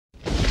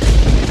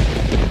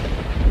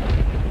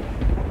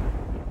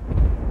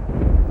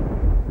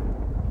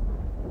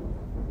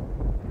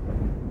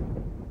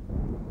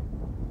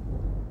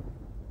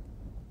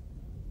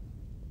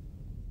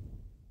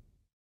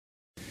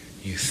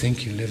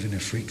think you live in a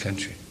free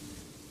country,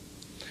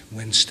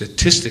 when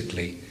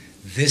statistically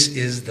this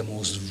is the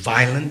most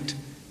violent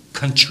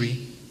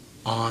country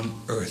on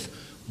earth.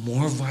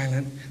 More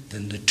violent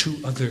than the two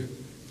other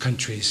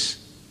countries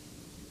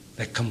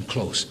that come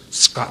close,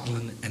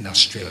 Scotland and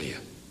Australia.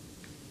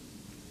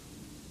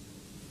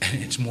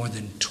 And it's more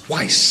than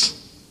twice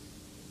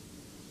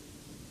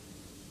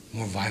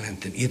more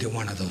violent than either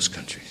one of those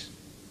countries.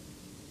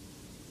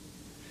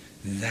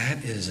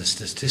 That is a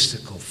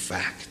statistical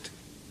fact.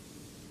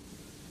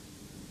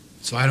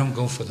 So I don't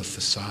go for the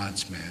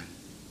facades, man.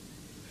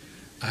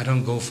 I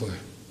don't go for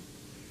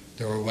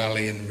the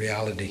Orwellian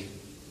reality.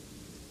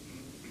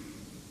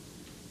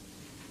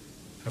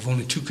 I have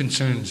only two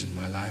concerns in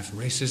my life: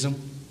 racism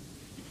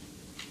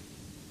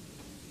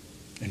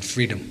and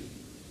freedom.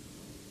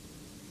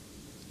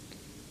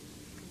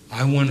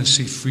 I want to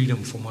see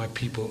freedom for my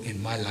people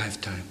in my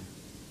lifetime,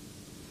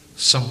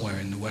 somewhere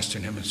in the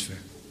Western Hemisphere,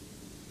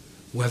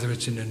 whether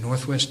it's in the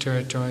Northwest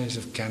Territories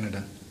of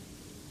Canada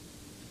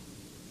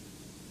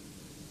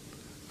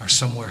or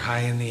somewhere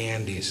high in the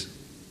Andes.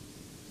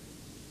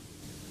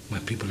 My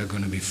people are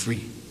going to be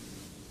free.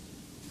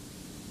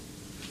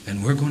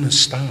 And we're going to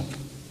stop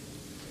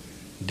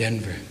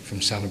Denver from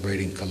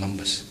celebrating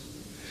Columbus.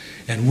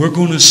 And we're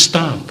going to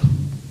stop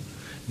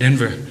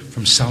Denver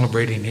from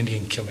celebrating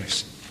Indian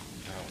killers.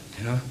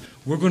 You know?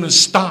 We're going to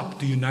stop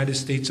the United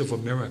States of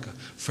America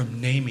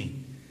from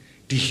naming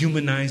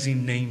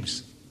dehumanizing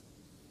names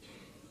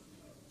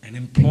and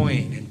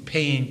employing and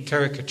paying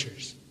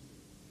caricatures.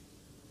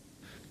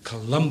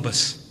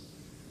 Columbus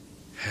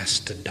has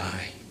to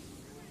die.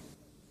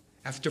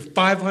 After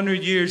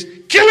 500 years,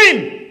 kill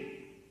him!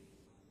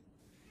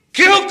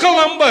 Kill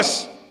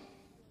Columbus!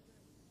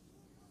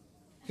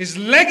 His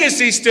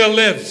legacy still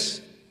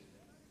lives.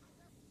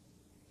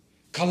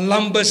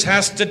 Columbus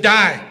has to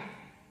die.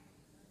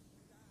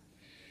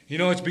 You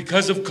know, it's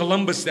because of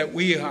Columbus that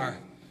we are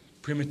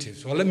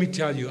primitives. Well, let me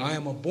tell you, I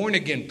am a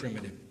born-again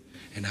primitive,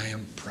 and I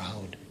am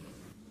proud.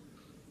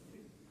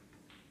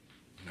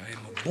 And I am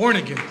a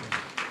born-again primitive.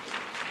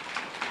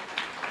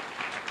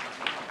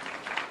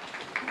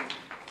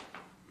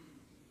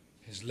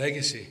 His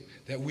legacy,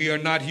 that we are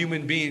not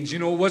human beings. You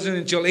know, it wasn't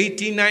until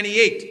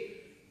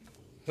 1898,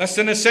 less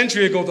than a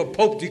century ago, the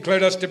Pope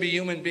declared us to be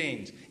human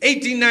beings.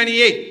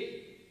 1898.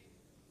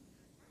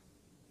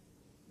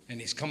 And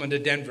he's coming to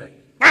Denver.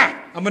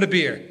 I'm going to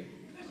be here.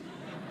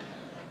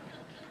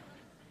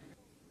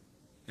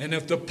 And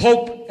if the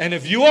Pope, and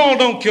if you all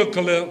don't kill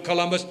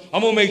Columbus,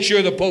 I'm going to make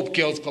sure the Pope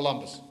kills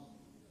Columbus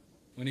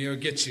when he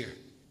gets here.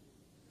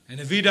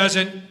 And if he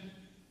doesn't,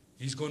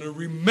 he's going to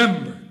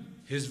remember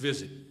his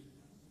visit.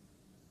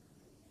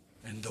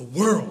 And the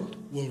world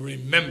will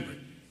remember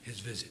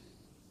his visit.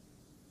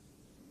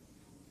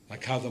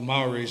 Like how the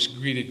Maoris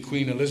greeted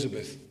Queen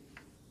Elizabeth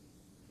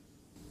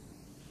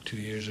 2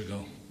 years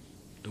ago.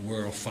 The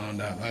world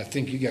found out. I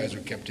think you guys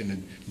were kept in the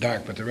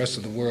dark, but the rest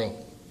of the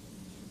world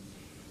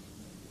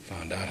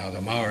found out how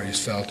the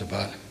Maoris felt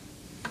about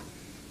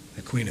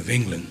the Queen of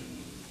England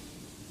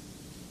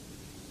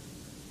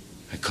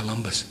and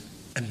Columbus.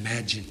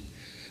 Imagine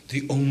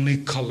the only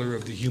color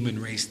of the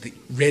human race, the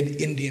red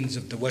Indians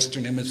of the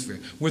Western Hemisphere,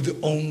 were the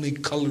only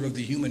color of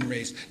the human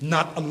race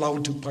not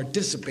allowed to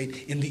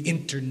participate in the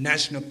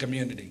international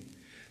community.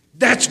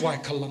 That's why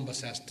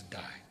Columbus has to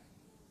die.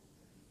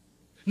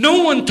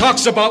 No one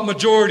talks about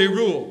majority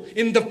rule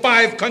in the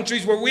 5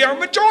 countries where we are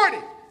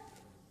majority.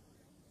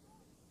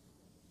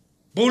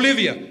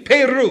 Bolivia,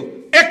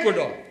 Peru,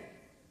 Ecuador,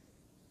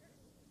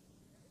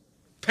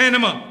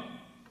 Panama,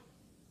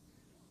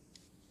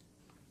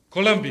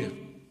 Colombia,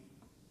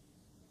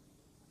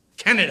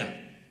 Canada.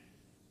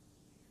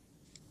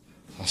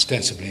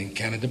 Ostensibly in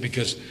Canada,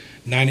 because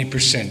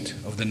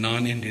 90% of the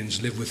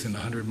non-Indians live within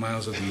 100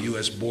 miles of the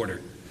U.S. border.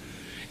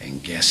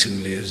 And guess who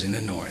lives in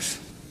the north?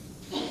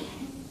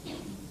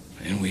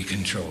 And we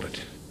control it.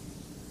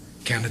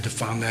 Canada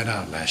found that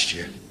out last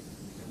year.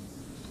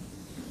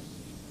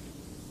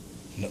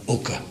 The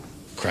Oka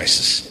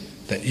crisis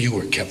that you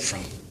were kept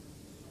from.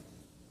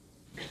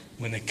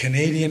 When the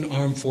Canadian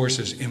Armed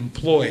Forces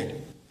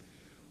employed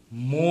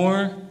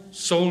more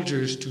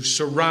soldiers to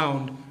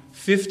surround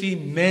 50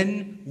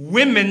 men,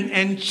 women,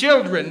 and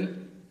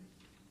children,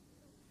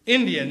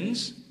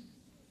 Indians,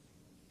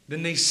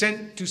 than they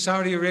sent to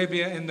Saudi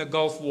Arabia in the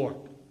Gulf War.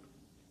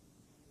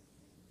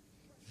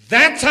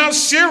 That's how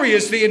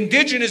serious the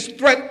indigenous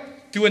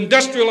threat to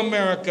industrial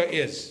America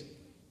is.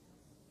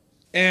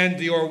 And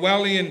the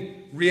Orwellian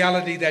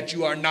reality that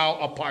you are now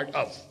a part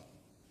of.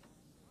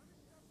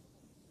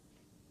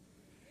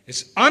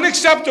 It's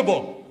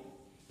unacceptable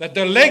that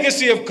the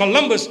legacy of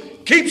Columbus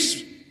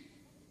keeps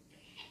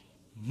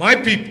my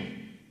people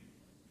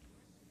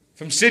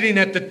from sitting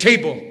at the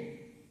table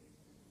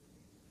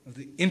of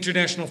the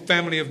international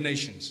family of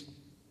nations,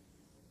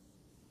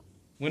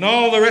 when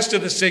all the rest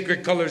of the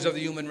sacred colors of the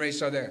human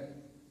race are there.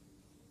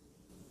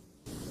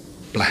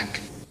 Black,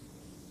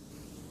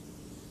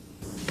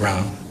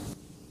 brown,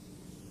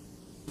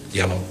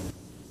 yellow,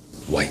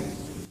 white.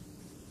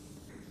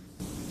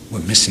 We're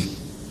missing.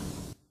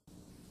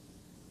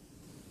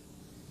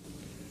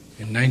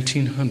 In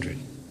 1900,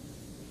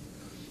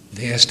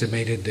 they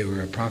estimated there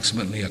were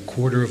approximately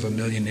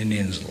 250,000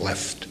 Indians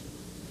left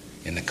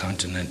in the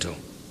continental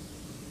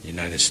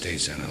United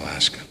States and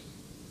Alaska.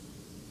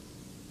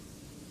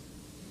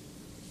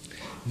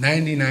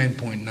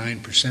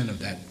 99.9% of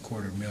that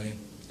 250,000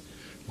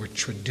 were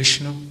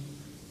traditional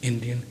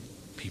Indian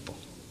people.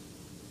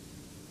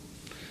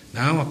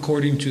 Now,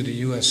 according to the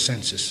U.S.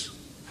 Census,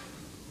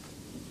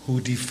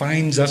 who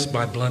defines us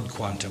by blood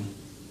quantum,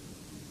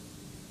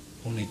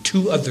 only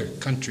 2 other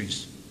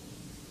countries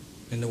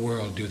in the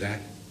world do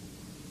that.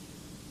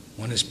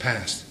 One is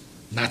past,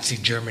 Nazi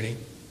Germany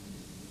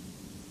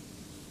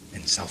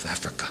and South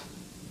Africa.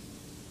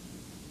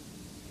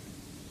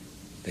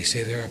 They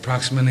say there are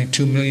approximately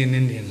 2 million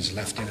Indians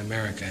left in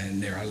America,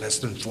 and there are less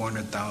than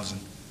 400,000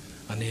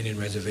 on the Indian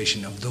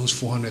reservation. Of those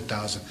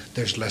 400,000,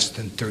 there's less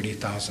than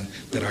 30,000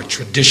 that are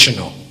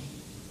traditional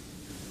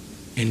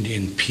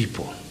Indian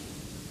people.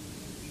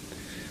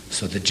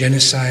 So the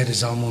genocide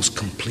is almost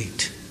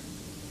complete.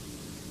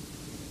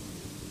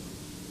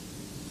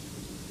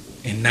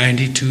 In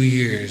 92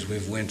 years,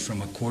 we've went from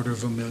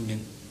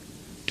 250,000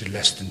 to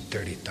less than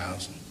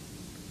 30,000.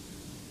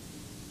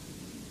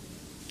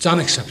 It's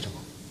unacceptable.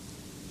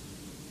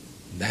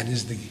 That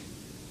is the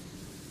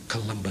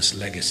Columbus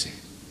legacy.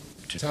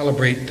 To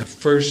celebrate the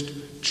first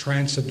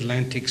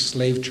transatlantic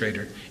slave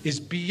trader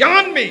is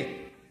beyond me.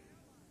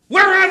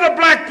 Where are the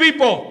black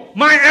people,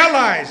 my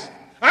allies?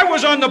 I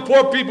was on the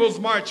Poor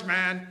People's March,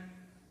 man.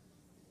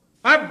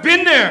 I've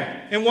been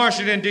there in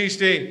Washington,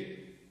 D.C.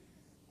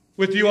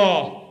 with you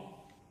all.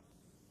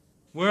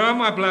 Where are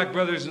my black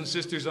brothers and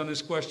sisters on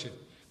this question?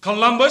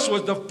 Columbus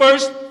was the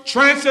first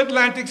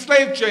transatlantic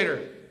slave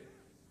trader.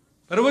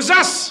 But it was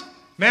us,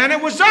 man,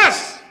 it was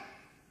us.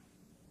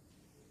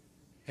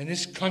 And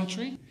this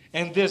country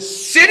and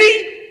this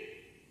city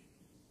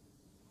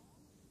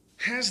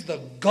has the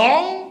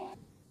gall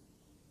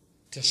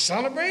to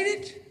celebrate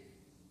it.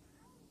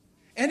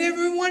 And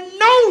everyone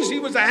knows he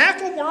was a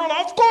half a world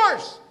off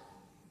course.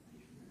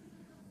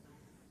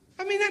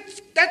 I mean,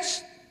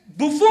 that's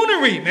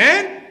buffoonery,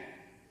 man.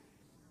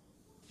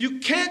 You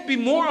can't be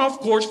more off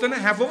course than a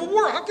half of a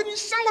world. How can you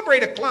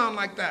celebrate a clown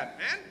like that,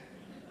 man?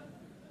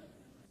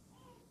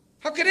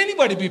 How can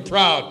anybody be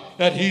proud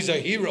that he's a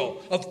hero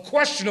of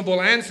questionable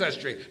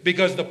ancestry?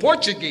 Because the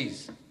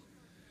Portuguese,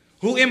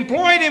 who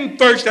employed him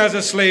first as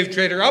a slave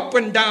trader up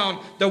and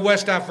down the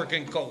West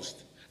African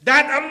coast,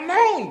 that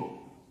alone,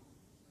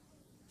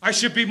 I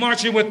should be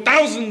marching with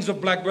thousands of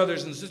black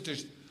brothers and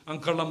sisters on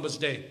Columbus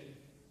Day.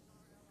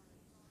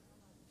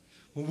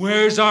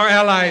 Where's our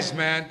allies,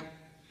 man?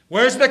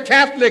 Where's the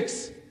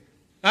Catholics?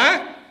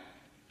 Huh?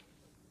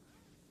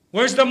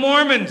 Where's the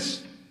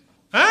Mormons?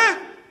 Huh?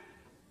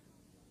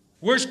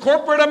 Where's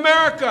corporate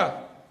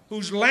America,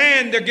 whose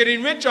land they're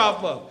getting rich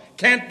off of?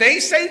 Can't they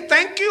say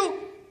thank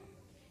you?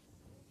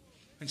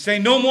 And say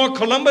no more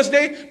Columbus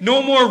Day,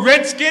 no more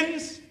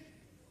Redskins,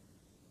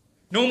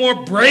 no more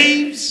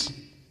Braves,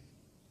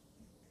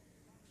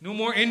 no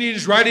more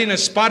Indians riding a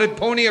spotted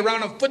pony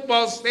around a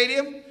football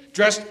stadium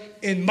dressed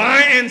in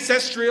my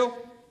ancestral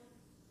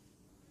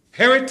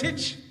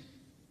heritage?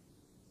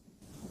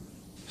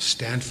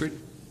 Stanford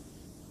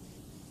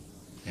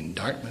and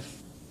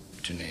Dartmouth,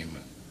 to name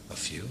a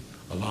few,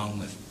 along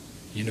with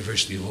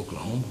University of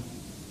Oklahoma,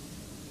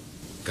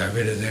 got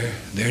rid of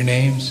their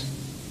names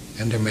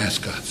and their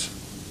mascots.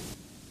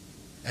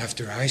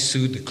 After I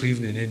sued the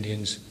Cleveland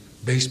Indians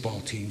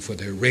baseball team for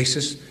their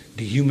racist,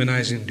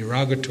 dehumanizing,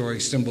 derogatory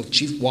symbol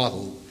Chief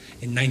Wahoo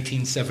in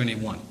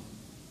 1971.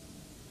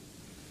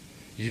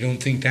 You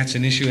don't think that's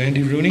an issue,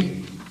 Andy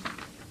Rooney?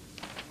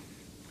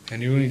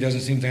 Andy Rooney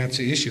doesn't think that's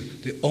the issue.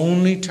 The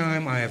only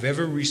time I have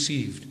ever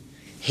received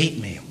hate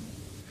mail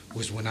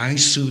was when I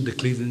sued the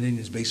Cleveland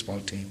Indians baseball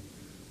team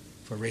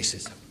for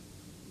racism.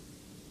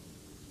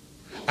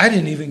 I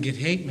didn't even get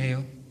hate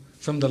mail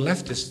from the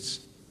leftists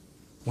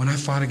when I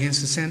fought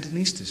against the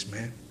Sandinistas,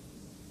 man.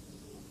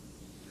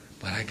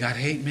 But I got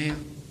hate mail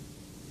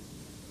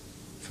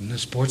from the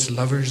sports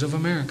lovers of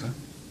America.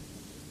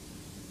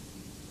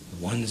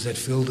 The ones that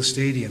fill the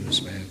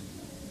stadiums, man.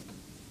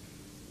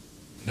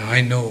 Now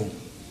I know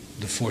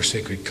the 4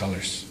 sacred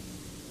colors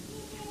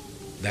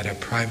that are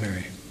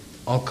primary.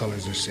 All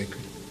colors are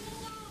sacred.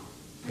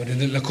 But in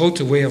the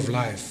Lakota way of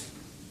life,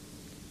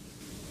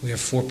 we have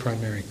 4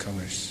 primary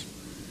colors: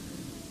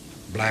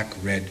 black,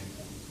 red,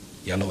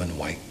 yellow, and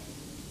white.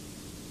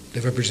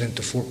 They represent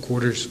the 4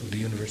 quarters of the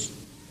universe,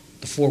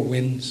 the 4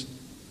 winds,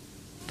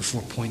 the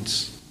 4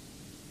 points,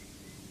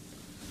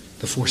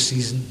 the 4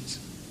 seasons,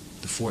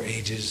 the 4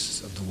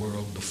 ages of the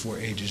world, the 4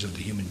 ages of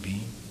the human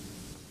being.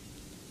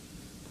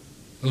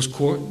 Those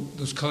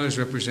colors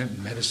represent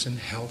medicine,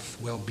 health,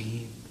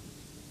 well-being,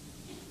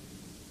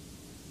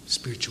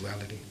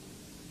 spirituality.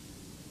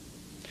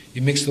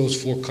 You mix those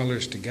 4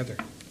 colors together,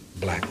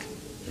 black,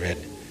 red,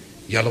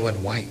 yellow,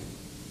 and white,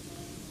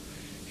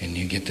 and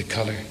you get the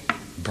color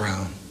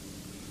brown,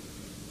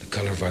 the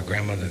color of our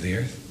grandmother, the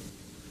earth.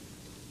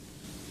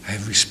 I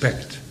have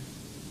respect.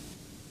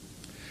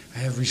 I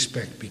have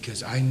respect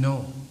because I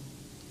know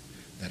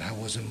that I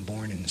wasn't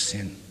born in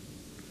sin.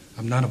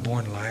 I'm not a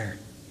born liar.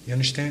 You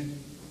understand?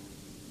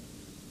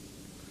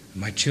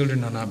 My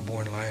children are not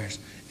born liars,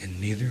 and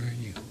neither are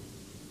you.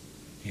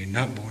 You're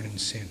not born in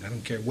sin. I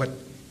don't care what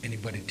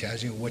anybody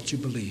tells you or what you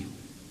believe.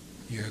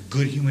 You're a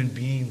good human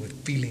being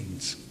with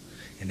feelings.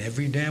 And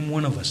every damn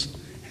one of us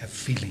have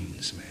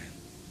feelings, man.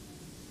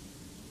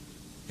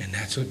 And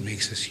that's what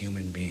makes us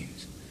human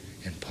beings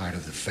and part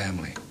of the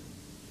family.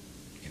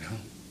 You know?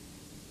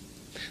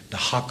 The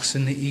hawks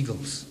and the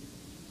eagles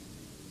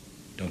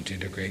don't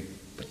integrate,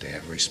 but they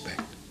have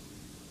respect.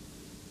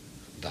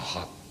 The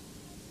hawk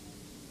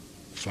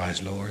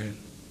flies lower and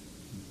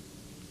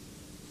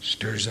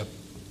stirs up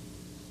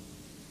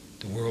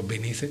the world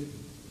beneath it,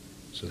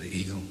 so the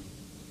eagle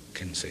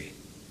can see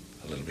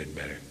a little bit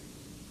better.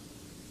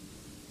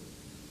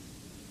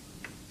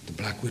 The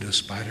black widow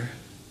spider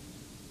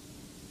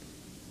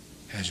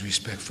has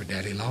respect for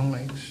daddy long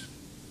legs,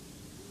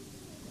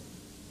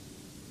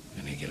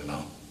 and they get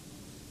along.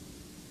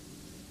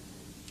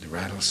 The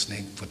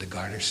rattlesnake for the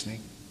garter snake.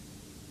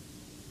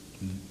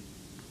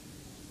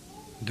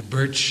 The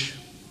birch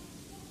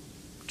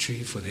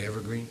tree for the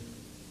evergreen.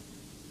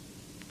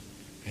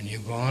 And you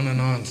go on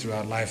and on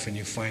throughout life and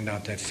you find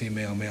out that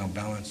female-male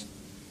balance.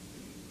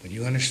 But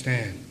you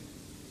understand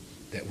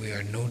that we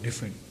are no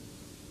different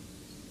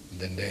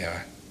than they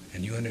are.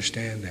 And you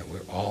understand that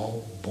we're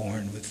all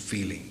born with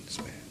feelings,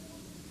 man.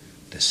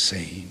 The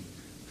same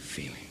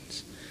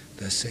feelings.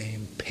 The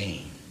same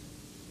pain.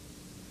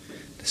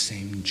 The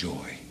same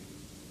joy.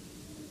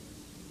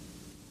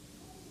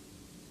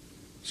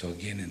 So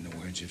again, in the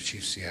words of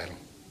Chief Seattle,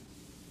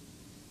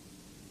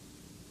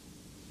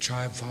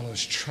 tribe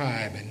follows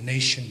tribe and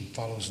nation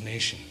follows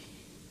nation.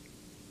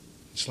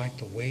 It's like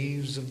the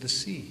waves of the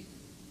sea.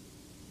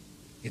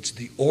 It's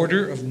the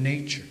order of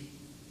nature,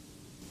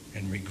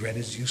 and regret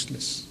is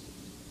useless.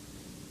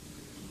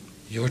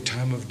 Your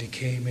time of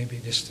decay may be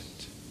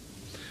distant,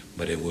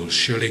 but it will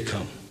surely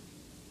come.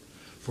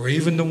 For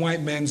even the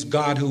white man's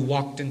God who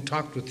walked and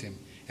talked with him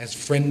as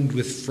friend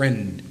with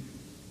friend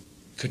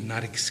could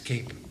not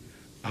escape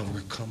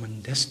our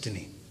common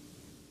destiny.